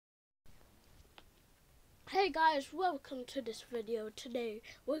Hey guys, welcome to this video. Today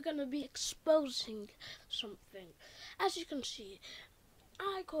we're gonna be exposing something. As you can see,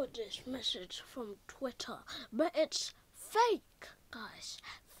 I got this message from Twitter, but it's fake, guys.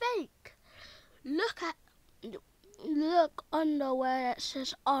 Fake. Look under where it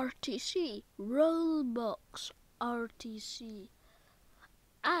says RTC, Roblox RTC,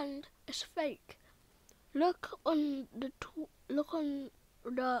 and it's fake. Look on the Twitter,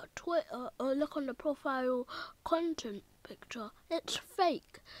 or look on the profile content picture. It's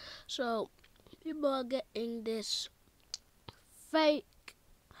fake. So people are getting this fake.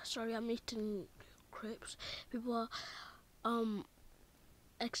 Sorry, I'm eating crepes. People are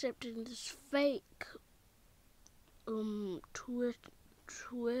accepting this fake Twitter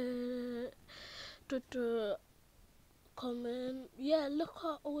comment. Yeah, look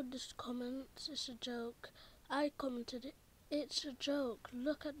at all these comments. It's a joke. I commented it. It's a joke.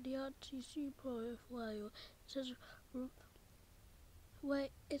 Look at the RTC profile. It says,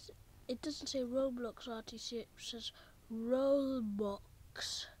 it doesn't say Roblox RTC. It says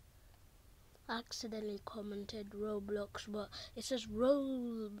Roblox. I accidentally commented Roblox, but it says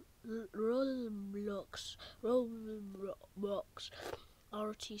Roblox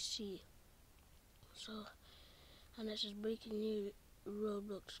RTC. So, and it says breaking news.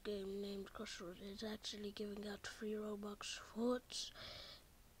 Roblox game named Crossroads is actually giving out free Robux votes.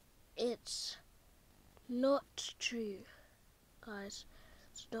 It's not true, guys.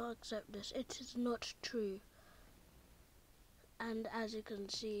 So don't accept this. It is not true. And as you can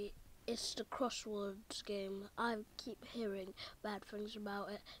see, it's the Crossroads game. I keep hearing bad things about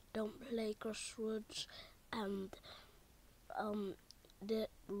it. Don't play Crossroads, and the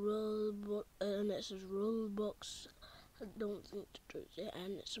Roblox, and it says Roblox. I don't think the truth is,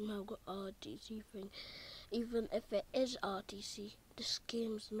 and it somehow got RTC thing. Even if it is RTC, this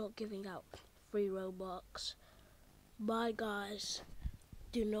game's not giving out free Robux. Bye guys.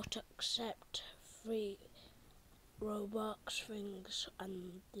 Do not accept free Robux things,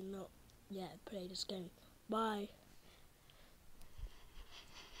 and do not play this game. Bye.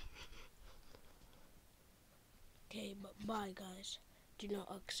 Okay, but bye guys. Do not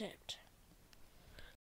accept.